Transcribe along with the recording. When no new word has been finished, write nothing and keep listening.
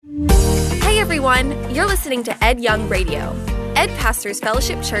everyone. You're listening to Ed Young Radio, Ed Pastors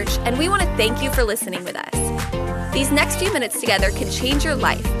Fellowship Church, and we want to thank you for listening with us. These next few minutes together can change your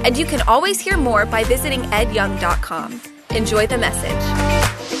life, and you can always hear more by visiting edyoung.com. Enjoy the message.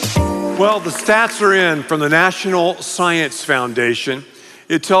 Well, the stats are in from the National Science Foundation.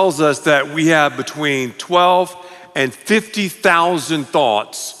 It tells us that we have between 12 and 50,000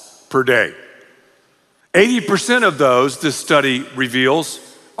 thoughts per day. 80% of those, this study reveals,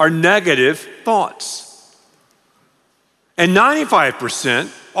 are negative thoughts. And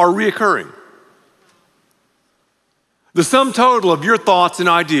 95% are reoccurring. The sum total of your thoughts and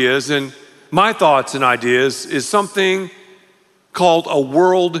ideas and my thoughts and ideas is something called a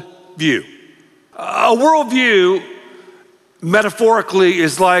worldview. A worldview, metaphorically,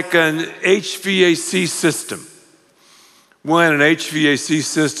 is like an HVAC system. When an HVAC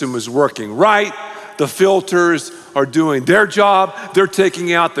system is working right, the filters are doing their job. They're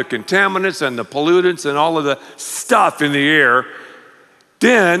taking out the contaminants and the pollutants and all of the stuff in the air.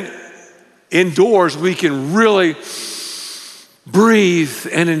 Then, indoors, we can really breathe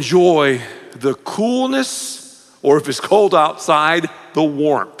and enjoy the coolness, or if it's cold outside, the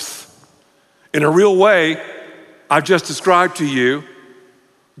warmth. In a real way, I've just described to you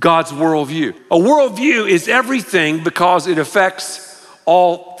God's worldview. A worldview is everything because it affects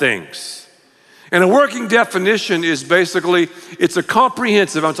all things. And a working definition is basically, it's a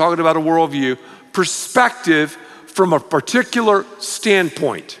comprehensive, I'm talking about a worldview, perspective from a particular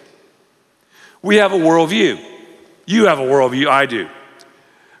standpoint. We have a worldview. You have a worldview, I do.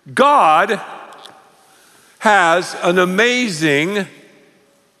 God has an amazing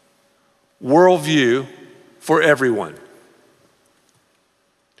worldview for everyone.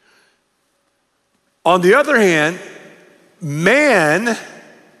 On the other hand, man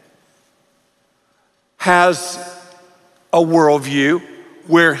has a worldview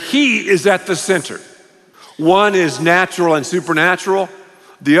where he is at the center. One is natural and supernatural.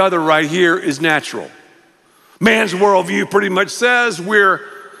 The other right here is natural. Man's worldview pretty much says we're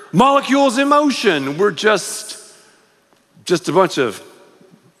molecules in motion. We're just a bunch of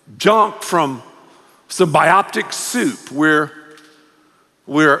junk from some bioptic soup. We're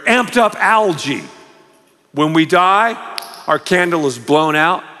amped up algae. When we die, our candle is blown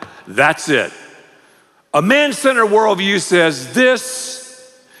out. That's it. A man-centered worldview says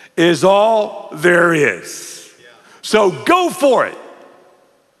this is all there is. So go for it.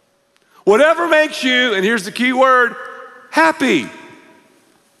 Whatever makes you, and here's the key word, happy.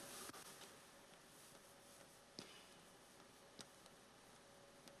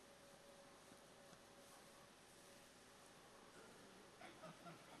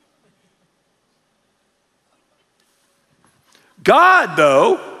 God,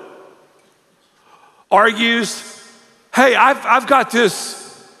 though, argues, hey, I've got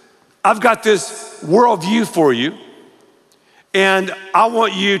this worldview for you, and I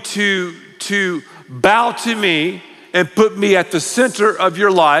want you to bow to me and put me at the center of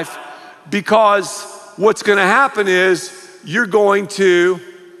your life, because what's going to happen is you're going to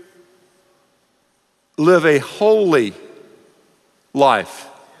live a holy life.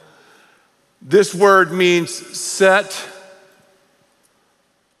 This word means set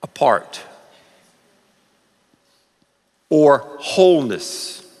apart or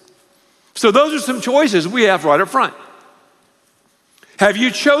wholeness. So those are some choices we have right up front. Have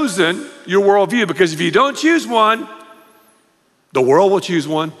you chosen your worldview? Because if you don't choose one, the world will choose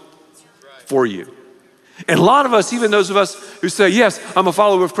one for you. And a lot of us, even those of us who say, yes, I'm a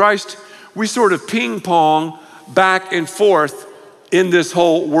follower of Christ, we sort of ping pong back and forth in this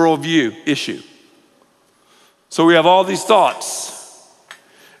whole worldview issue. So we have all these thoughts,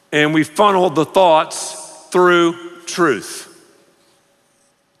 and we funnel the thoughts through truth.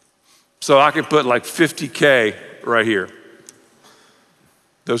 So I can put like 50K right here.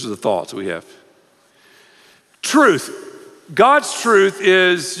 Those are the thoughts we have. Truth. God's truth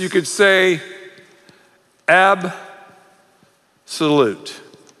is, you could say, absolute.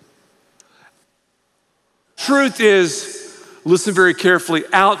 Truth is, listen very carefully,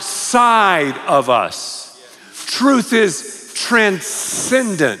 outside of us. Truth is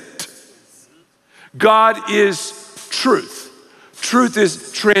transcendent. God is truth. Truth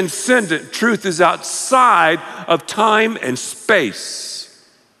is transcendent. Truth is outside of time and space.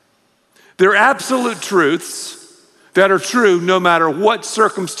 They're absolute truths that are true no matter what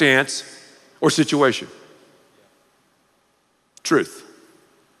circumstance or situation. Truth.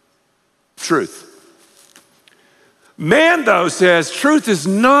 Truth. Man, though, says truth is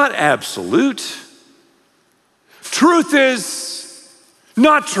not absolute. Truth is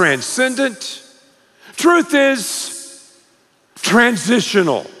not transcendent. Truth is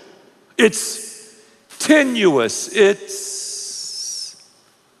transitional. It's tenuous. It's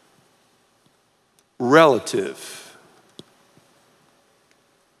relative.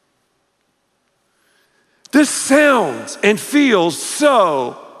 This sounds and feels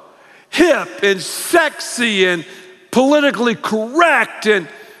so hip and sexy and politically correct and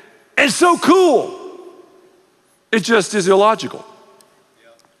so cool. It just is illogical.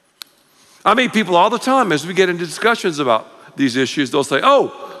 I meet people all the time as we get into discussions about these issues. They'll say,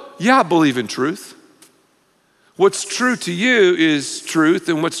 oh, yeah, I believe in truth. What's true to you is truth,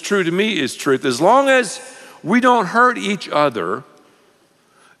 and what's true to me is truth. As long as we don't hurt each other,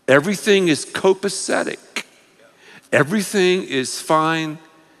 everything is copacetic. Everything is fine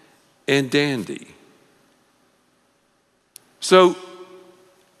and dandy. So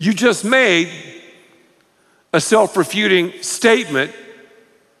you just made a self-refuting statement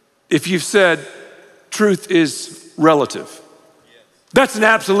if you've said truth is relative. That's an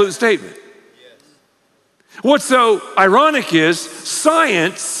absolute statement. What's so ironic is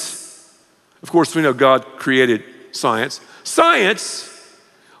science, of course we know God created science. Science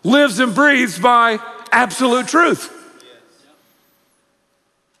lives and breathes by absolute truth.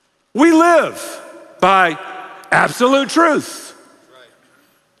 We live by absolute truth.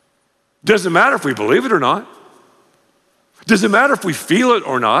 Doesn't matter if we believe it or not. Doesn't matter if we feel it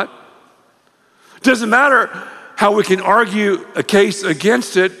or not. Doesn't matter how we can argue a case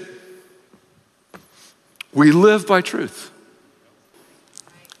against it. We live by truth.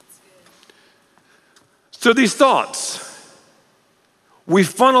 So these thoughts, we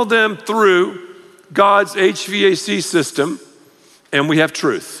funnel them through God's HVAC system, and we have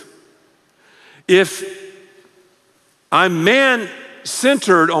truth. If I'm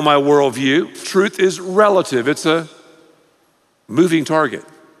man-centered on my worldview, truth is relative. It's a moving target.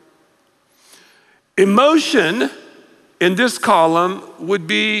 Emotion in this column would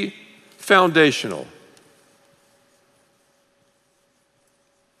be foundational.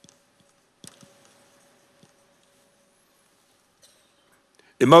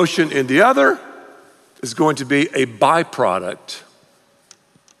 Emotion in the other is going to be a byproduct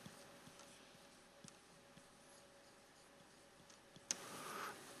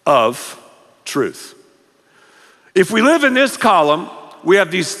of truth. If we live in this column, we have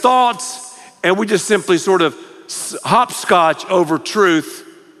these thoughts and we just simply sort of hopscotch over truth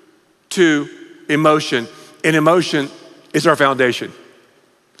to emotion, and emotion is our foundation.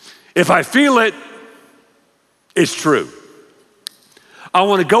 If I feel it, it's true. I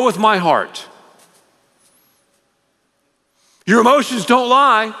want to go with my heart. Your emotions don't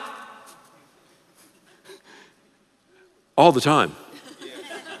lie all the time.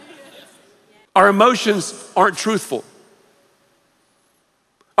 Our emotions aren't truthful.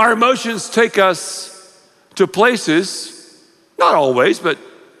 Our emotions take us to places, not always, but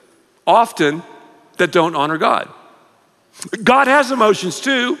often, that don't honor God. God has emotions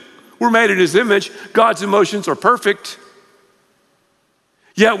too. We're made in His image. God's emotions are perfect.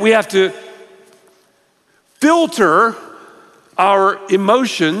 Yet we have to filter our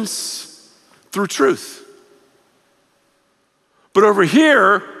emotions through truth. But over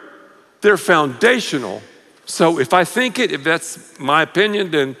here, they're foundational. So if I think it, if that's my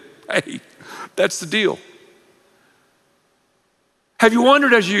opinion, then hey, that's the deal. Have you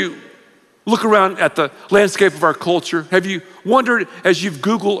wondered as you look around at the landscape of our culture, have you wondered as you've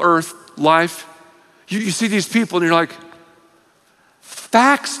Google Earth life, you see these people and you're like,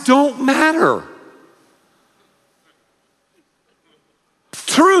 facts don't matter.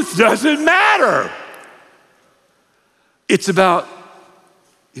 Truth doesn't matter. It's about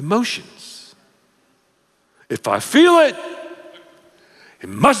emotions. If I feel it, it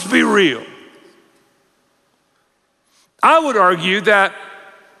must be real. I would argue that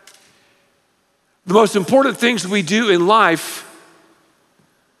the most important things we do in life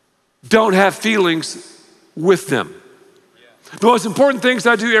don't have feelings with them. The most important things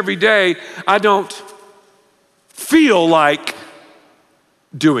I do every day, I don't feel like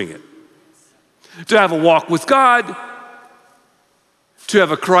doing it. To have a walk with God, to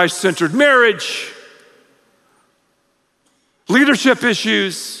have a Christ-centered marriage, leadership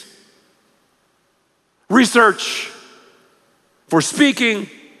issues, research for speaking.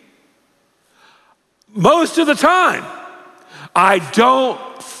 Most of the time, I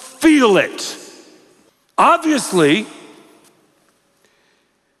don't feel it. Obviously,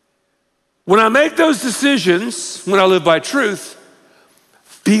 when I make those decisions, when I live by truth,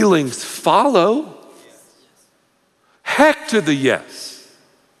 feelings follow. Heck to the yes.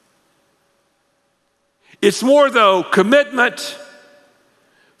 It's more, though, commitment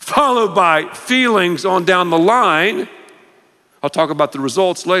followed by feelings on down the line. I'll talk about the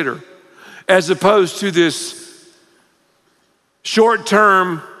results later. as opposed to this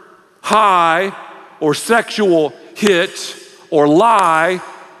short-term high or sexual hit or lie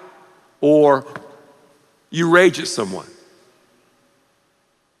or you rage at someone.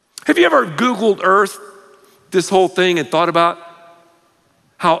 Have you ever Googled Earth, this whole thing, and thought about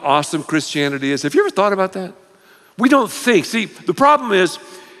how awesome Christianity is? Have you ever thought about that? We don't think. See, the problem is,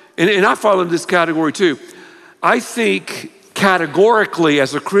 and I fall into this category too, I think categorically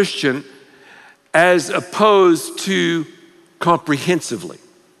as a Christian as opposed to comprehensively.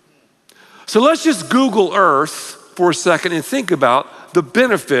 So let's just Google Earth for a second and think about the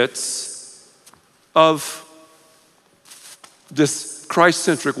benefits of this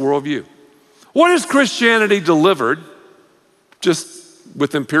Christ-centric worldview. What has Christianity delivered, just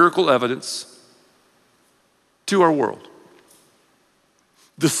with empirical evidence, to our world?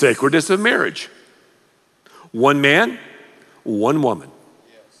 The sacredness of marriage. One man, one woman.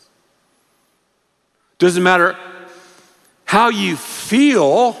 Doesn't matter how you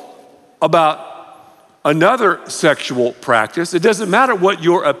feel about another sexual practice. It doesn't matter what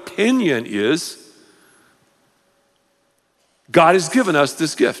your opinion is. God has given us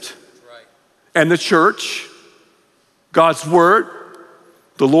this gift. Right. And the church, God's word,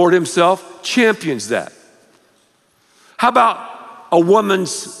 the Lord himself champions that. How about a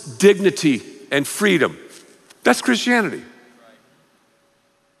woman's dignity and freedom? That's Christianity. Right.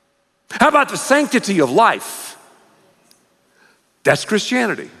 How about the sanctity of life? That's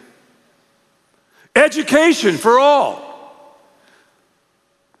Christianity. Education for all.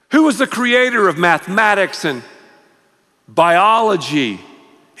 Who was the creator of mathematics and biology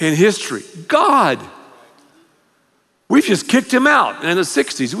and history? God. We've just kicked him out. And in the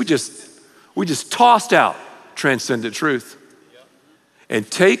 60s, we just tossed out transcendent truth. And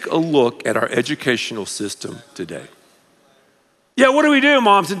take a look at our educational system today. Yeah, what do,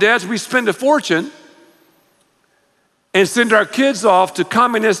 moms and dads? We spend a fortune and send our kids off to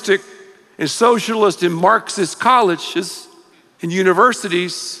communistic and socialist and Marxist colleges and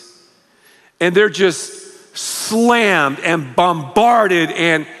universities, and they're just slammed and bombarded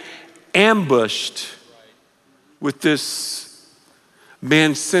and ambushed with this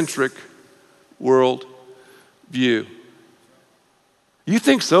man-centric world view. You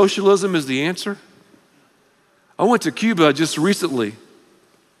think socialism is the answer? I went to Cuba just recently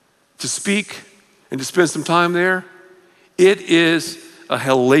to speak and to spend some time there. It is a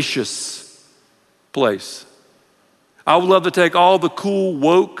hellacious place. I would love to take all the cool,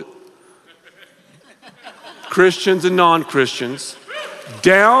 woke Christians and non-Christians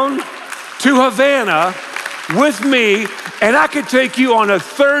down to Havana with me, and I could take you on a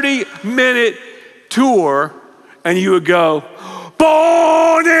 30-minute tour, and you would go,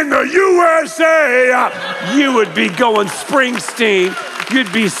 "Born in the USA." You would be going Springsteen.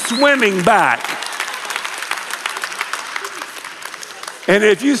 You'd be swimming back. And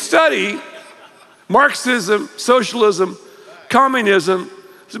if you study Marxism, socialism, communism,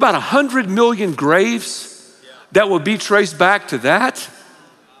 there's about 100 million graves that will be traced back to that.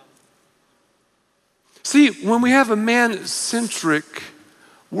 See, when we have a man-centric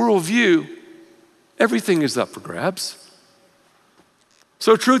worldview, everything is up for grabs.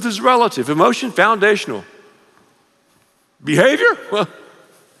 So truth is relative, emotion foundational. Behavior? Well,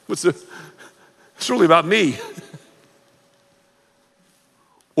 it's really about me.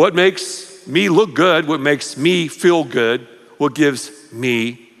 What makes me look good, what makes me feel good, what gives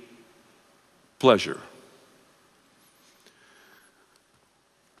me pleasure.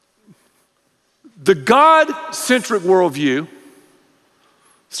 The God-centric worldview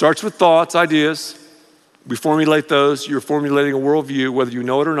starts with thoughts, ideas. We formulate those. You're formulating a worldview, whether you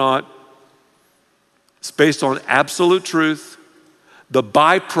know it or not. It's based on absolute truth. The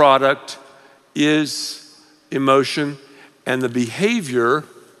byproduct is emotion, and the behavior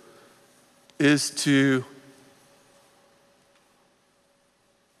is to,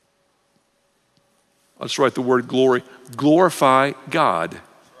 let's write the word glory, glorify God.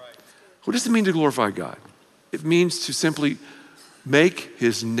 What does it mean to glorify God? It means to simply make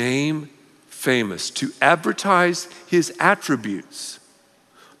his name famous, to advertise his attributes,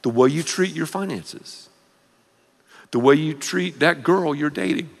 the way you treat your finances, the way you treat that girl you're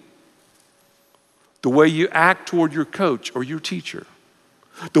dating, the way you act toward your coach or your teacher,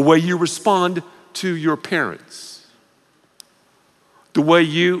 the way you respond to your parents, the way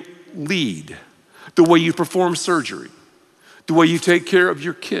you lead, the way you perform surgery, the way you take care of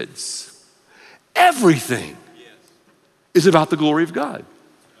your kids. Everything is about the glory of God.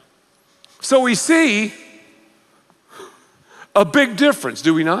 So we see a big difference,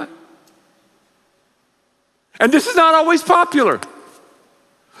 do we not? And this is not always popular.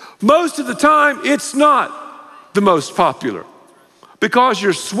 Most of the time, it's not the most popular because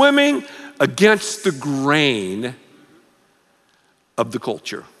you're swimming against the grain of the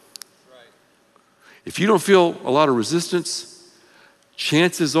culture. If you don't feel a lot of resistance,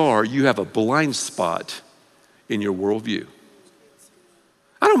 chances are you have a blind spot in your worldview.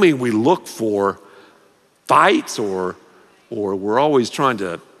 I don't mean we look for fights or we're always trying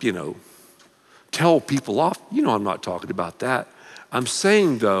to, tell people off. I'm not talking about that. I'm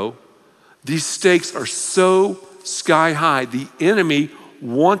saying, though, these stakes are so sky high. The enemy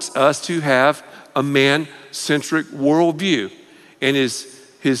wants us to have a man-centric worldview. And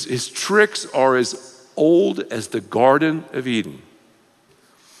his tricks are as old as the Garden of Eden.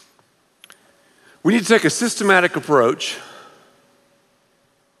 We need to take a systematic approach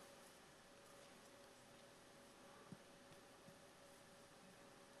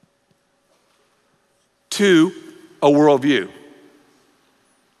to a worldview.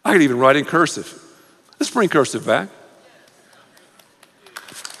 I could even write in cursive. Let's bring cursive back.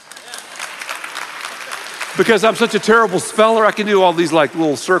 Because I'm such a terrible speller, I can do all these like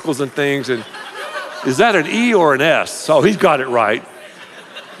little circles and things. And is that an E or an S? Oh, he's got it right.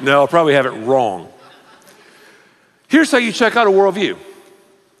 No, I'll probably have it wrong. Here's how you check out a worldview.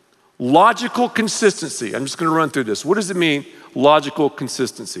 Logical consistency. I'm just going to run through this. What does it mean, logical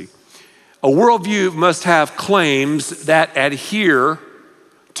consistency? A worldview must have claims that adhere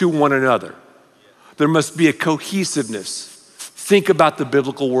to one another. There must be a cohesiveness. Think about the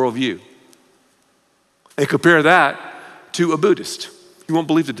biblical worldview and compare that to a Buddhist. You won't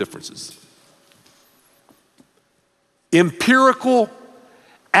believe the differences. Empirical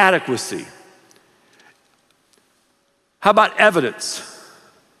adequacy. How about evidence?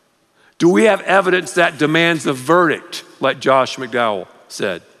 Do we have evidence that demands a verdict, like Josh McDowell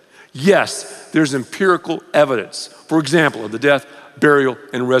said? Yes, there's empirical evidence. For example, of the death, burial,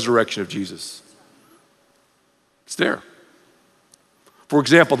 and resurrection of Jesus. It's there. For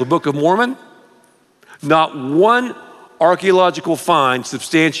example, the Book of Mormon, not one archaeological find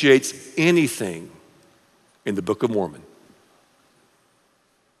substantiates anything in the Book of Mormon.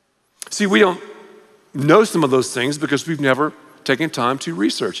 See, we don't know some of those things because we've never taken time to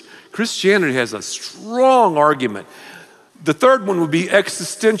research. Christianity has a strong argument. The third one would be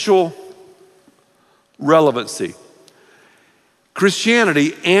existential relevancy.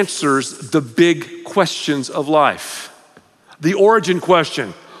 Christianity answers the big questions of life. The origin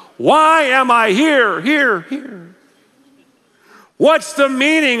question, why am I here? What's the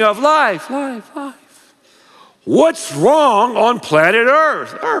meaning of life? What's wrong on planet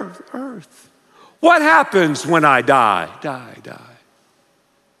Earth? What happens when I die?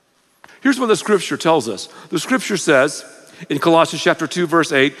 Here's what the scripture tells us. The scripture says in Colossians chapter 2,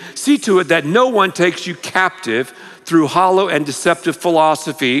 verse 8, see to it that no one takes you captive through hollow and deceptive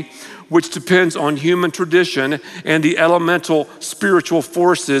philosophy, which depends on human tradition and the elemental spiritual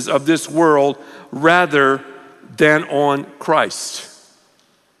forces of this world rather than on Christ.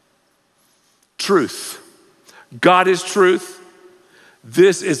 Truth. God is truth.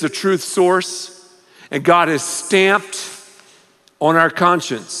 This is the truth source, and God has stamped on our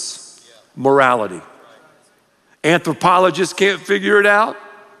conscience morality. Anthropologists can't figure it out.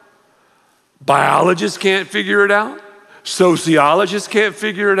 Biologists can't figure it out. Sociologists can't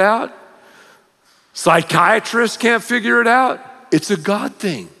figure it out. Psychiatrists can't figure it out. It's a God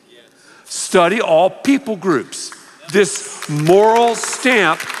thing. Study all people groups. This moral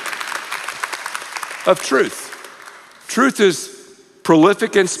stamp of truth. Truth is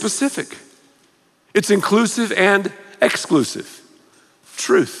prolific and specific. It's inclusive and exclusive.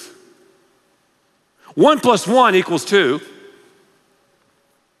 Truth. 1 + 1 = 2.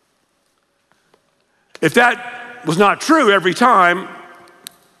 If that was not true every time,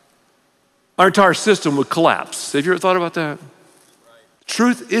 our entire system would collapse. Have you ever thought about that?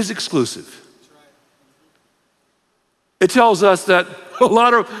 Truth is exclusive. It tells us that a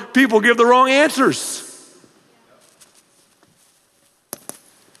lot of people give the wrong answers.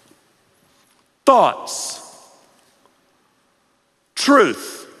 Thoughts.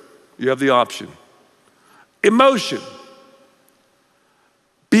 Truth. You have the option. Emotion.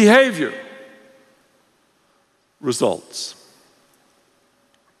 Behavior. Results.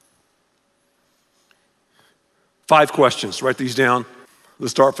 5 questions. Write these down.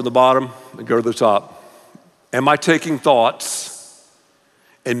 Let's start from the bottom and go to the top. Am I taking thoughts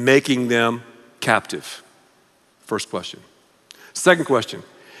and making them captive? First question. Second question.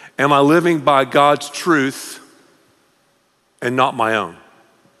 Am I living by God's truth and not my own?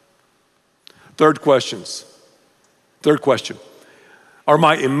 Third question. Are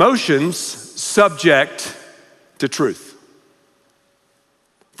my emotions subject to truth?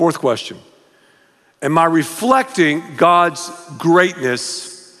 Fourth question, am I reflecting God's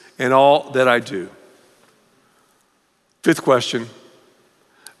greatness in all that I do? Fifth question,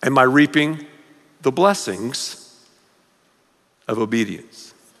 am I reaping the blessings of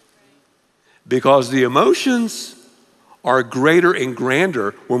obedience? Because the emotions are greater and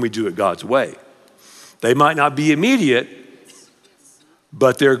grander when we do it God's way. They might not be immediate,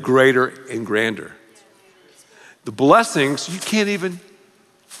 but they're greater and grander. The blessings, you can't even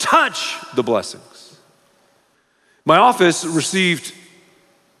touch the blessings. My office received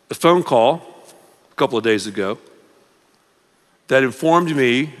a phone call a couple of days ago that informed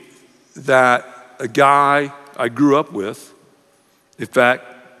me that a guy I grew up with, in fact,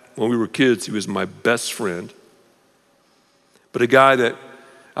 when we were kids, he was my best friend, but a guy that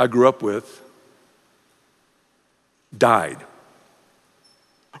I grew up with died.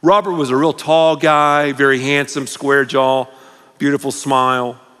 Robert was a real tall guy, very handsome, square jaw, beautiful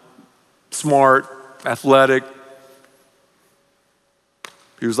smile, smart, athletic.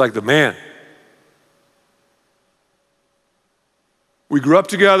 He was like the man. We grew up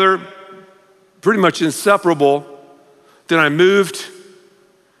together, pretty much inseparable. Then I moved,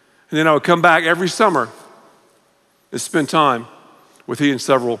 and then I would come back every summer and spend time with he and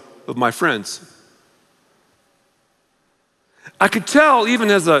several of my friends. I could tell,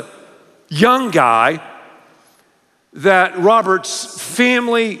 even as a young guy, that Robert's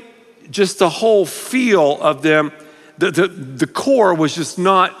family, just the whole feel of them, the core was just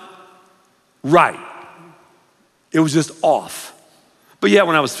not right. It was just off. But yet,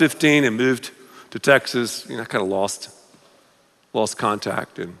 when I was 15 and moved to Texas, I kind of lost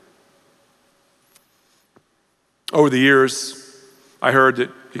contact. And over the years, I heard that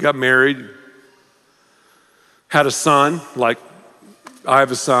he got married, had a son, like I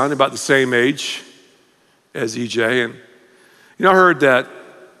have a son, about the same age as EJ. And, I heard that,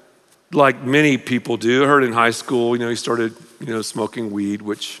 like many people do, I heard in high school, he started, smoking weed,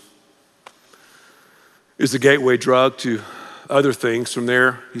 which is a gateway drug to other things. From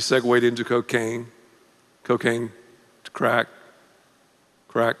there, he segued into cocaine to crack,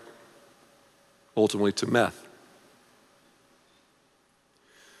 ultimately to meth.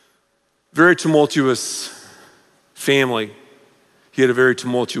 Very tumultuous family. He had a very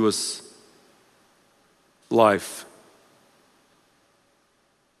tumultuous life.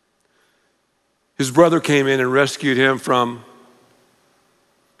 His brother came in and rescued him from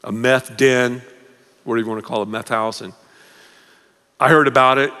a meth den, what do you want to call it, meth house, and I heard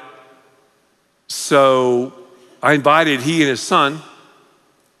about it. So I invited he and his son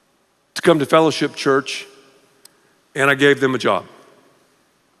to come to Fellowship Church, and I gave them a job.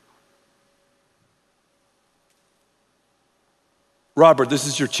 Robert, this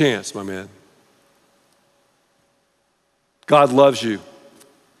is your chance, my man. God loves you,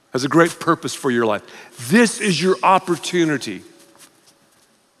 has a great purpose for your life. This is your opportunity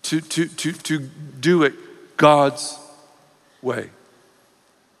to do it God's way.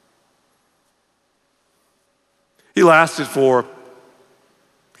 He lasted for,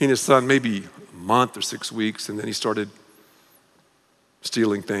 he and his son, maybe a month or 6 weeks, and then he started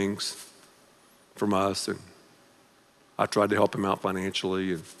stealing things from us, and I tried to help him out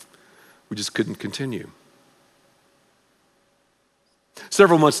financially, and we just couldn't continue.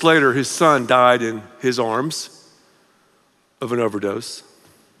 Several months later, his son died in his arms of an overdose.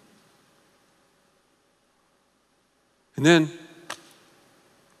 And then,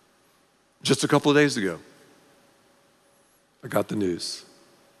 just a couple of days ago, I got the news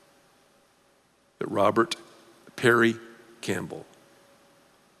that Robert Perry Campbell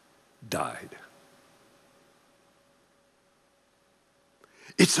died.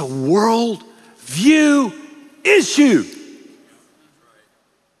 It's a worldview issue.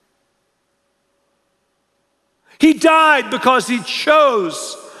 He died because he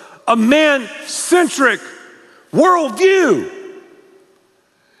chose a man-centric worldview.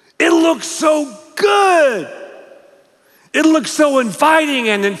 It looks so good. It looks so inviting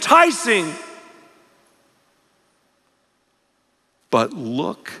and enticing. But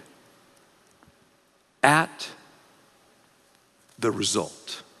look at the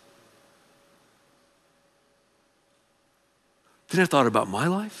result. Then I thought about my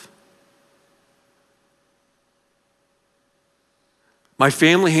life. My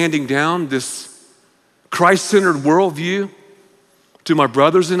family handing down this Christ-centered worldview to my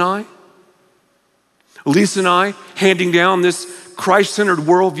brothers and I. Lisa and I handing down this Christ-centered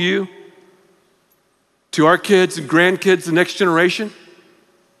worldview to our kids and grandkids, the next generation.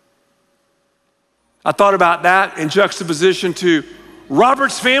 I thought about that in juxtaposition to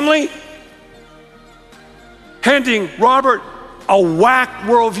Robert's family handing Robert a whack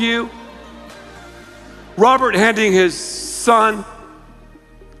worldview. Robert handing his son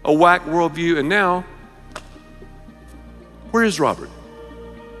a whack worldview, and now, where is Robert?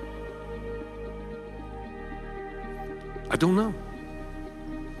 I don't know.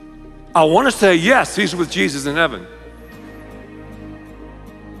 I want to say yes, he's with Jesus in heaven.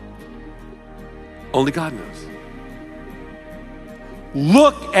 Only God knows.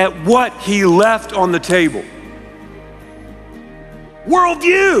 Look at what he left on the table.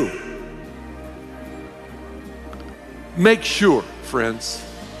 Worldview. Make sure, friends,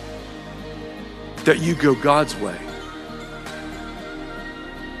 that you go God's way.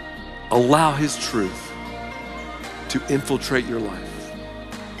 Allow his truth to infiltrate your life.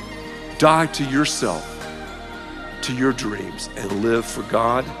 Die to yourself, to your dreams, and live for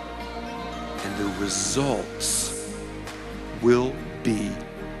God. And the results will be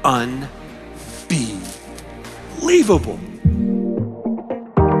unbelievable.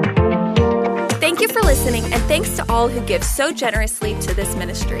 Thank you for listening, and thanks to all who give so generously to this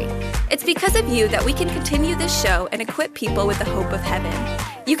ministry. It's because of you that we can continue this show and equip people with the hope of heaven.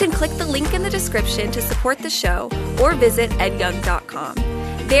 You can click the link in the description to support the show or visit edyoung.com.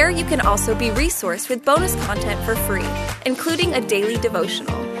 There you can also be resourced with bonus content for free, including a daily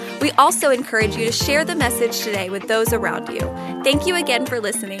devotional. We also encourage you to share the message today with those around you. Thank you again for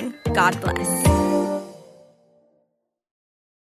listening. God bless.